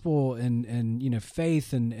gospel and you know,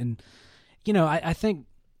 faith and you know, I think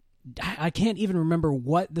I can't even remember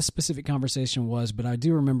what the specific conversation was, but I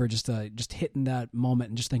do remember just hitting that moment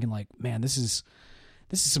and just thinking like, man, this is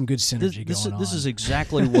some good synergy going on. This is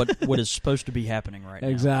exactly what is supposed to be happening right now.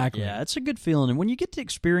 Exactly. Yeah, it's a good feeling. And when you get to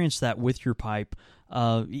experience that with your pipe,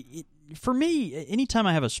 for me, anytime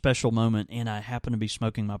I have a special moment and I happen to be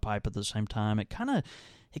smoking my pipe at the same time, it kind of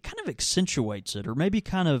accentuates it, or maybe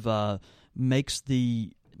kind of makes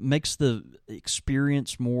the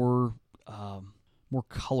experience more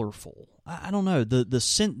colorful. I don't know.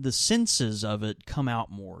 The senses of it come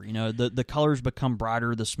out more. The colors become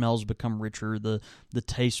brighter, the smells become richer, the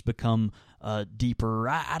tastes become deeper.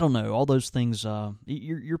 I don't know. All those things.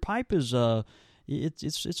 Your pipe is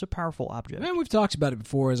it's a powerful object. Man, we've talked about it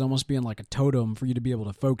before as almost being like a totem for you to be able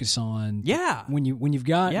to focus on. Yeah. When you've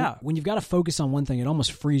got to focus on one thing, it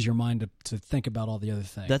almost frees your mind to think about all the other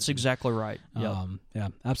things. That's exactly right. Yeah,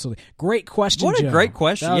 absolutely. Great question. What a Joe. great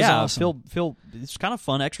question. That was Yeah, awesome. feel it's kind of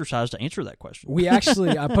fun exercise to answer that question. We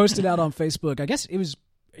actually I posted out on Facebook. I guess it was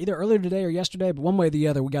either earlier today or yesterday, but one way or the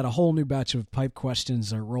other, we got a whole new batch of pipe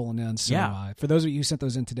questions rolling in. So for those of you who sent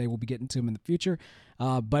those in today, we'll be getting to them in the future.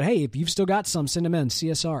 But hey, if you've still got some, send them in,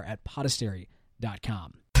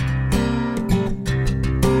 csr@podastery.com.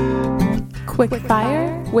 Quick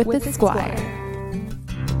Fire with the Squire.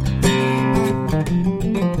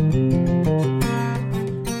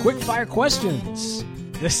 Quick Fire questions.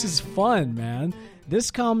 This is fun, man. This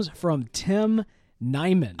comes from Tim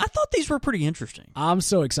Nyman. I thought these were pretty interesting. I'm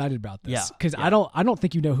so excited about this Yeah, because I don't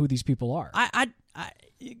think you know who these people are. I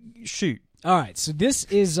shoot. All right, so this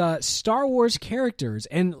is Star Wars characters,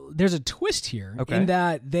 and there's a twist here in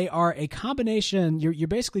that they are a combination. You're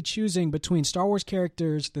basically choosing between Star Wars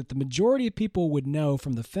characters that the majority of people would know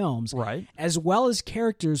from the films, right, as well as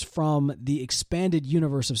characters from the expanded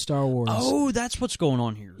universe of Star Wars. Oh, that's what's going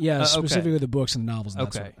on here. Yeah, specifically the books and novels. And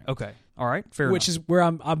that sort of thing. Okay. All right, fair enough. Which is where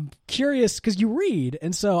I'm curious because you read,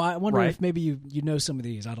 and so I wonder if maybe you know some of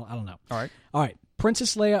these. I don't know. All right.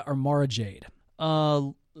 Princess Leia or Mara Jade?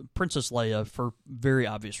 Princess Leia for very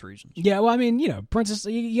obvious reasons. Yeah, well, I mean, Princess.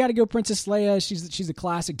 You got to go Princess Leia. She's a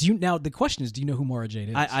classic. Now the question is, do you know who Mara Jade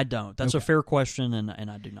is? I don't. That's a fair question,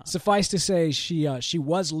 and I do not. Suffice to say, she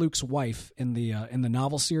was Luke's wife in the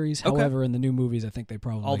novel series. However, in the new movies, I think they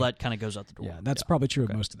probably all that kind of goes out the door. Yeah, that's probably true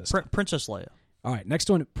of most of this. Princess Leia. All right, next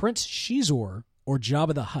one: Prince Shizor or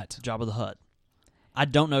Jabba the Hutt. Jabba the Hutt. I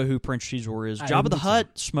don't know who Prince Shizor is. Jabba the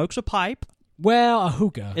Hutt smokes a pipe. Well, a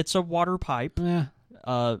hookah. It's a water pipe. Yeah.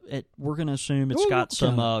 We're going to assume it's got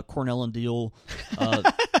some Cornell and Deal,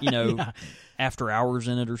 after hours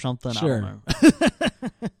in it or something. Sure. I don't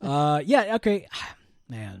know. Yeah. Okay.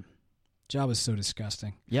 Man, Jabba's so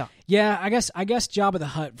disgusting. Yeah. Yeah. I guess Jabba the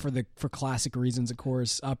Hutt for classic reasons, of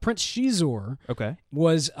course. Prince Shizor.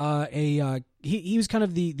 Was he was kind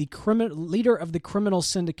of the leader of the criminal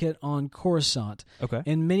syndicate on Coruscant. Okay.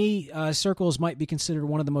 In many circles, might be considered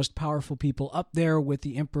one of the most powerful people, up there with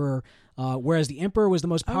the Emperor. Whereas the Emperor was the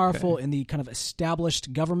most powerful in the kind of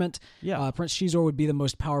established government, Prince Shizor would be the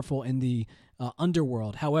most powerful in the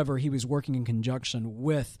underworld. However, he was working in conjunction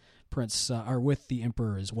with with the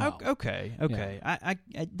Emperor as well. Okay. Yeah. I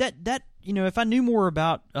that if I knew more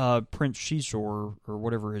about Prince Shizor or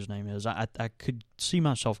whatever his name is, I could see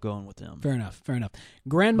myself going with him. Fair enough.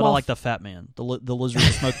 Grand but Moff, I like the fat man, the lizard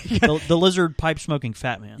the lizard pipe smoking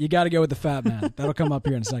fat man. You got to go with the fat man. That'll come up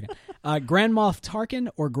here in a second. Grand Moff Tarkin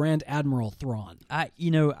or Grand Admiral Thrawn? I'm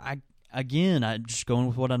just going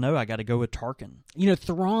with what I know. I got to go with Tarkin.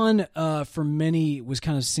 Thrawn, for many, was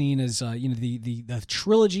kind of seen as the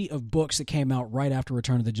trilogy of books that came out right after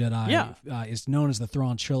Return of the Jedi. Is known as the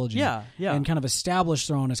Thrawn trilogy. Yeah. And kind of established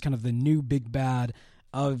Thrawn as kind of the new big bad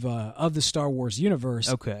of the Star Wars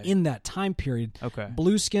universe. In that time period.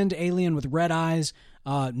 Blue-skinned alien with red eyes.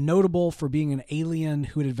 Notable for being an alien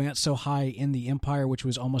who had advanced so high in the Empire, which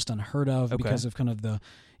was almost unheard of because of kind of the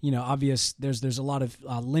obvious. There's a lot of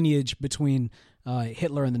lineage between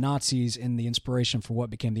Hitler and the Nazis in the inspiration for what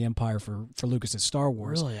became the Empire for Lucas's Star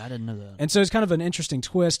Wars. Really, I didn't know that. And so it's kind of an interesting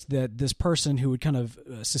twist that this person who would kind of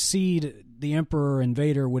succeed the Emperor and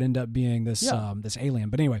Vader would end up being this this alien.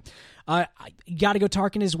 But anyway, you got to go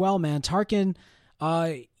Tarkin as well, man. Tarkin,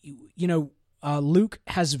 Luke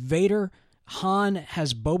has Vader. Han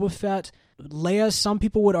has Boba Fett. Leia, some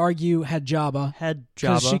people would argue, had Jabba.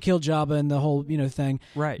 Because she killed Jabba and the whole thing.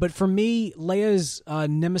 Right. But for me, Leia's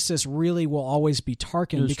nemesis really will always be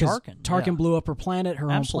Tarkin. Because Tarkin blew up her planet,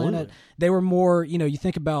 her own planet. They were more, you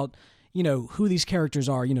think about, who these characters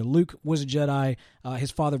are. Luke was a Jedi.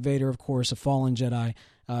 His father Vader, of course, a fallen Jedi.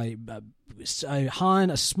 Han,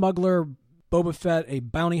 a smuggler. Boba Fett, a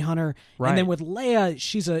bounty hunter, and then with Leia,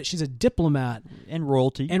 she's a diplomat and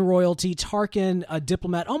royalty. Tarkin, a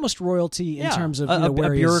diplomat, almost royalty in terms of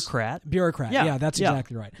where a bureaucrat. Yeah, that's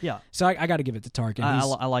exactly right. Yeah, so I got to give it to Tarkin.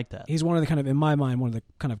 I like that. He's one of the kind of, in my mind, one of the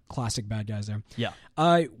kind of classic bad guys there. Yeah.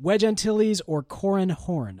 Wedge Antilles or Corran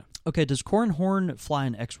Horn? Okay, does Cornhorn fly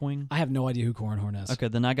an X-Wing? I have no idea who Cornhorn is. Okay,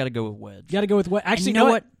 then I got to go with Wedge. You got to go with Wedge. Actually, you know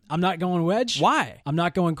what? I'm not going Wedge. Why? I'm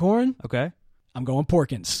not going Corn. Okay. I'm going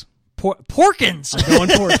Porkins. Porkins. I'm going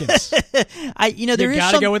Porkins. There you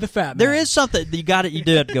got to go with the fat man. There is something you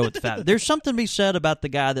do have to go with the fat. There's something to be said about the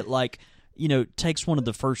guy that takes one of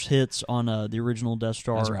the first hits on the original Death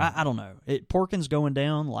Star. That's right. I don't know. Porkins going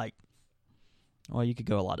down well, you could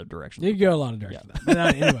go a lot of directions. You could go a lot of directions. Yeah. But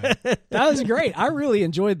anyway, that was great. I really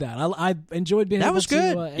enjoyed that. I enjoyed being able to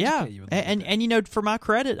educate you with that. And for my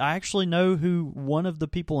credit, I actually know who one of the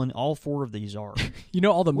people in all four of these are. You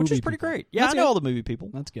know all the movie which is pretty people. Great. Yeah, That's I know good. all the movie people.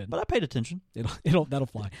 That's good. But I paid attention. That'll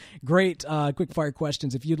fly. Great quick fire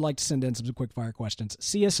questions. If you'd like to send in some quick fire questions,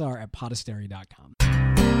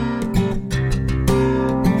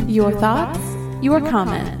 csr@podastery.com. Your thoughts, your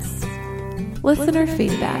comments, listener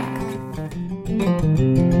feedback.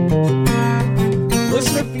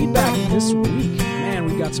 Listener feedback this week. Man,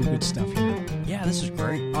 we've got some good stuff here. Yeah, this is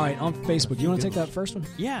great. All right, on Facebook. You want to take that first one?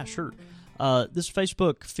 Yeah, sure. This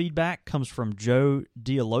Facebook feedback comes from Joe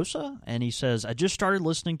Dialosa, and he says, I just started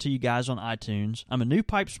listening to you guys on iTunes. I'm a new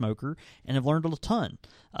pipe smoker and have learned a ton.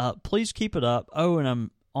 Please keep it up. And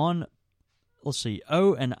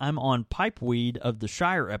I'm on Pipeweed of the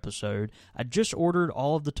Shire episode. I just ordered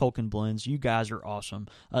all of the Tolkien blends. You guys are awesome.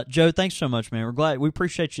 Joe, thanks so much, man. We're glad. We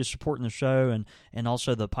appreciate you supporting the show and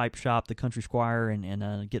also the pipe shop, the Country Squire,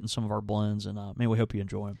 and getting some of our blends. And, man, we hope you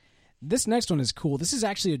enjoy them. This next one is cool. This is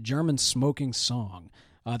actually a German smoking song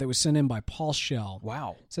that was sent in by Paul Schell.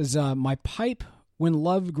 Wow. It says, my pipe, when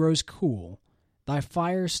love grows cool, thy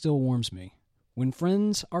fire still warms me. When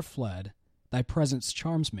friends are fled, thy presence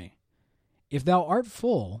charms me. If thou art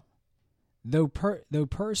full, though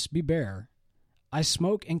purse be bare, I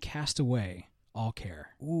smoke and cast away all care.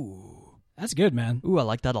 Ooh. That's good, man. Ooh, I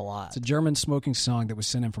like that a lot. It's a German smoking song that was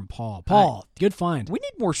sent in from Paul. Paul, good find. We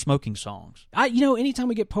need more smoking songs. Anytime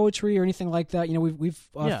we get poetry or anything like that, we've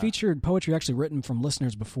featured poetry actually written from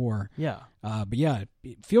listeners before. Yeah. But yeah,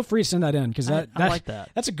 feel free to send that in because I like that.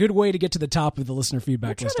 That's a good way to get to the top of the listener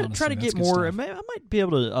feedback list. Try to get more. I might be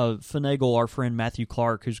able to finagle our friend Matthew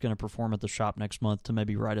Clark, who's going to perform at the shop next month, to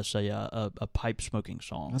maybe write us a pipe smoking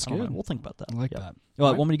song. That's good. We'll think about that. I like that.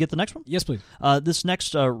 Want me to get the next one? Yes, please. This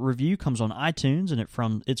next review comes on iTunes, and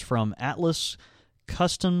it's from Atlas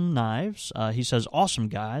Custom Knives. He says, awesome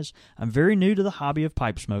guys. I'm very new to the hobby of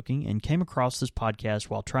pipe smoking and came across this podcast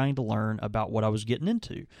while trying to learn about what I was getting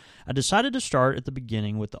into. I decided to start at the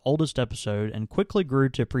beginning with the oldest episode and quickly grew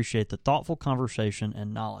to appreciate the thoughtful conversation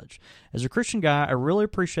and knowledge. As a Christian guy, I really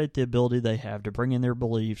appreciate the ability they have to bring in their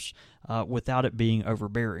beliefs without it being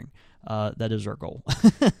overbearing. That is our goal.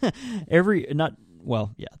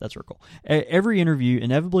 That's our goal. Every interview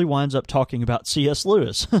inevitably winds up talking about C.S.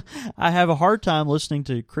 Lewis. I have a hard time listening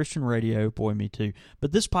to Christian radio, boy, me too,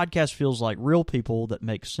 but this podcast feels like real people that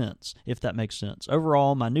make sense, if that makes sense.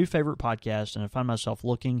 Overall, my new favorite podcast, and I find myself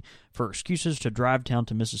looking for excuses to drive down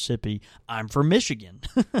to Mississippi. I'm from Michigan.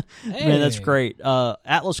 Hey. Man, that's great.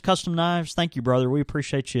 Atlas Custom Knives, thank you, brother. We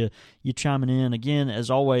appreciate you chiming in. Again,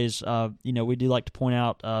 as always, we do like to point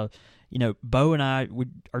out, Bo and I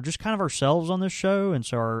are just kind of ourselves on this show, and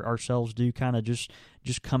so ourselves do kind of just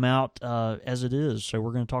come out as it is. So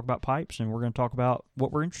we're going to talk about pipes, and we're going to talk about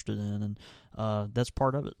what we're interested in, and that's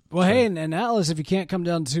part of it. Well, hey, and Atlas, if you can't come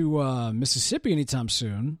down to Mississippi anytime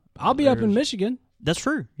soon, I'll be up in Michigan. That's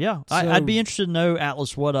true. Yeah, So, I'd be interested to know,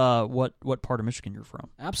 Atlas, what part of Michigan you're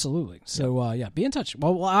from. Absolutely. So be in touch.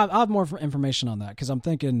 Well, I have more information on that because I'm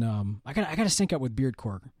thinking I got to sync up with Beard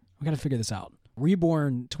Cork. We got to figure this out.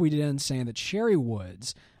 Reborn tweeted in saying that Cherry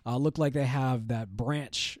Woods look like they have that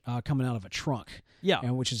branch coming out of a trunk. Yeah.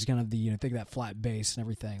 And which is kind of the, think of that flat base and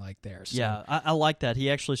everything like there. So, yeah, I like that.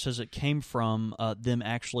 He actually says it came from them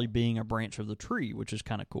actually being a branch of the tree, which is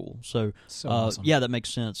kind of cool. So awesome. Yeah, that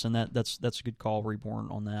makes sense, and that's a good call, Reborn,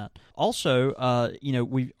 on that. Also,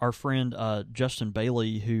 our friend Justin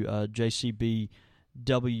Bailey, who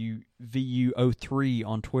JCBWVU03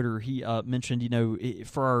 on Twitter, he mentioned,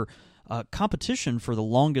 for our competition for the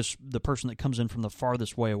person that comes in from the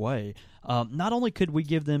farthest way away. Not only could we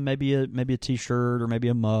give them maybe a T-shirt or maybe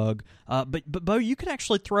a mug, but Bo, you could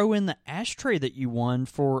actually throw in the ashtray that you won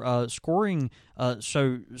for scoring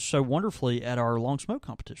so wonderfully at our long smoke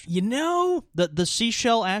competition. The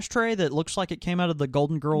seashell ashtray that looks like it came out of the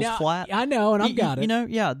Golden Girls flat. I know, and I've got it.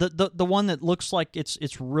 The one that looks like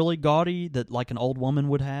it's really gaudy, that like an old woman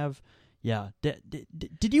would have. Yeah.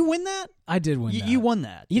 Did you win that? I did win that. You won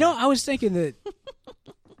that. I was thinking that...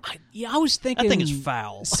 I was thinking... I think it's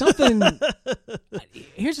foul. Something...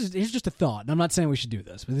 Here's just a thought, and I'm not saying we should do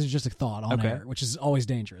this, but this is just a thought on air, which is always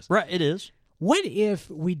dangerous. Right, it is. What if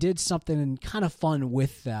we did something kind of fun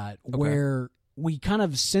with that, where we kind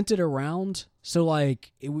of sent it around? So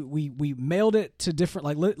like we mailed it to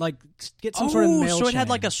different like get some sort of mail so it chain. had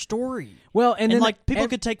like a story. Well, and then like people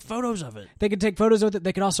could take photos of it. They could take photos of it.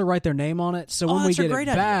 They could also write their name on it. So when we that's a get it great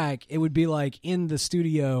idea. back, it would be like in the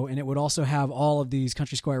studio, and it would also have all of these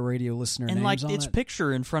Country Squire Radio listener And names like on its it.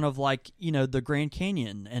 picture in front of like, the Grand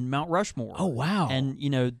Canyon and Mount Rushmore. Oh, wow. And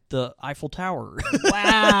the Eiffel Tower.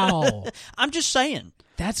 Wow, I'm just saying.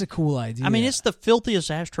 that's a cool idea. I mean, it's the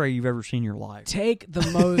filthiest ashtray you've ever seen in your life. Take the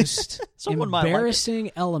most Someone might like it.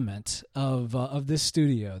 embarrassing element of this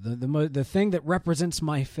studio, the thing that represents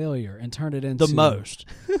my failure, and turn it into The most.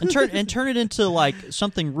 and turn it into like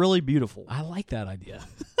something really beautiful. I like that idea.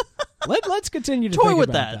 Let's continue to Toy think with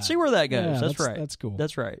about that. See where that goes. Yeah, that's right. That's cool.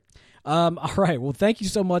 That's right. All right. Well, thank you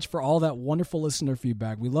so much for all that wonderful listener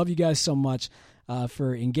feedback. We love you guys so much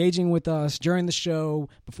for engaging with us during the show,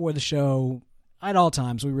 before the show, at all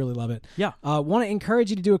times. We really love it. Yeah. Want to encourage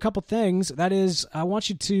you to do a couple things. That is, I want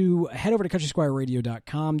you to head over to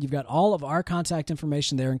countrysquireradio.com. You've got all of our contact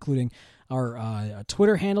information there, including our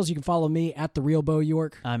Twitter handles. You can follow me at The Real Bo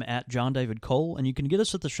York. I'm at John David Cole, and you can get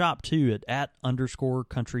us at the shop, too, at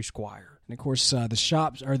 @_Country Squire. And, of course, the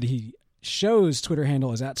shops or the show's Twitter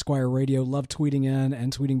handle is at Squire Radio. Love tweeting in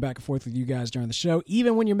and tweeting back and forth with you guys during the show.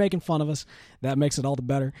 Even when you're making fun of us, that makes it all the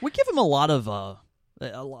better. We give them a lot of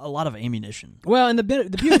ammunition. Well, and the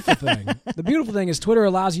beautiful thing is Twitter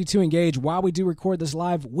allows you to engage while we do record this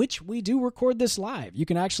live, which we do record this live. You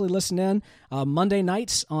can actually listen in Monday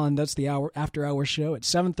nights that's the after hour show at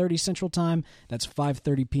 7:30 Central Time. That's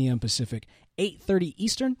 5:30 p.m. Pacific, 8:30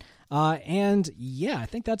 Eastern. And yeah, I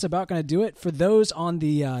think that's about going to do it. For those on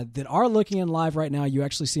the that are looking in live right now, you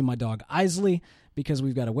actually see my dog Isley because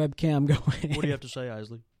we've got a webcam going. What do you have to say,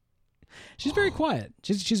 Isley? She's very quiet.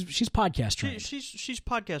 She's podcast trained. She's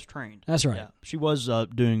podcast trained. That's right. Yeah. She was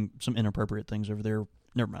doing some inappropriate things over there.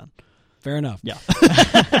 Never mind. Fair enough. Yeah.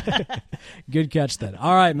 Good catch then.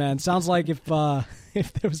 All right, man. Sounds like if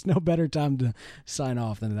there was no better time to sign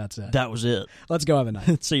off, then that's it. That was it. Let's go have a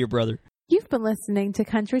night. See you, brother. You've been listening to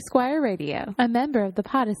Country Squire Radio, a member of the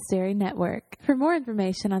Podastery Network. For more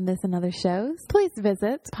information on this and other shows, please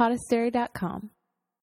visit podastery.com.